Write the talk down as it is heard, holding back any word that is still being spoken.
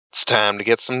It's time to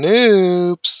get some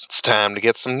noobs. It's time to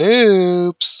get some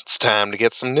noobs. It's time to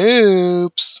get some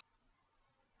noobs.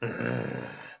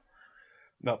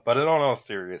 No, but in all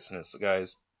seriousness,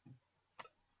 guys,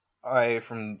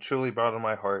 from truly bottom of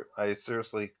my heart, I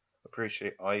seriously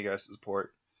appreciate all you guys'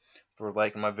 support for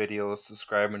liking my videos,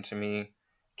 subscribing to me,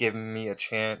 giving me a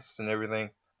chance and everything.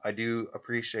 I do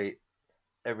appreciate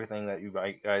everything that you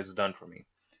guys have done for me.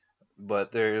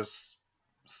 But there's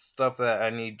stuff that I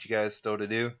need you guys still to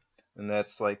do, and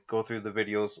that's like go through the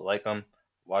videos, like them,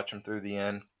 watch them through the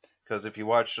end. Because if you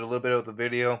watch a little bit of the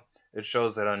video, it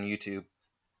shows that on YouTube.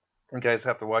 You guys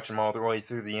have to watch them all the way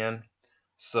through the end.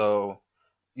 So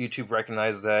YouTube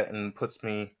recognizes that and puts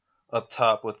me up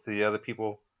top with the other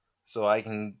people, so I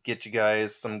can get you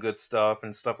guys some good stuff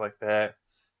and stuff like that.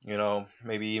 You know,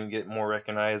 maybe even get more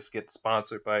recognized, get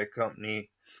sponsored by a company,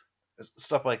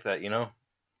 stuff like that.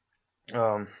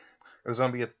 Um, there's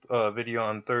gonna be a video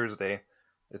on Thursday.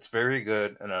 It's very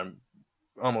good, and I'm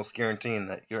almost guaranteeing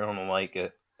that you're gonna like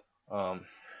it. Um,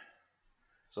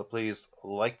 so please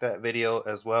like that video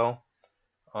as well.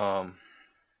 Um,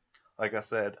 like I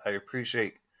said, I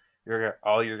appreciate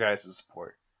all your guys'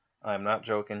 support. I'm not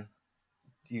joking.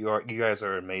 You guys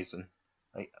are amazing.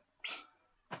 It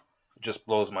just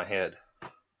blows my head.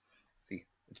 See,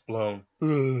 it's blown.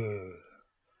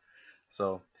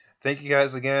 So thank you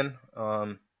guys again.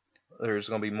 There's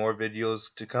gonna be more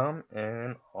videos to come,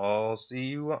 and I'll see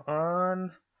you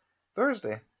on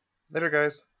Thursday. Later,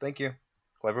 guys. Thank you.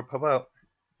 Clever Pub out.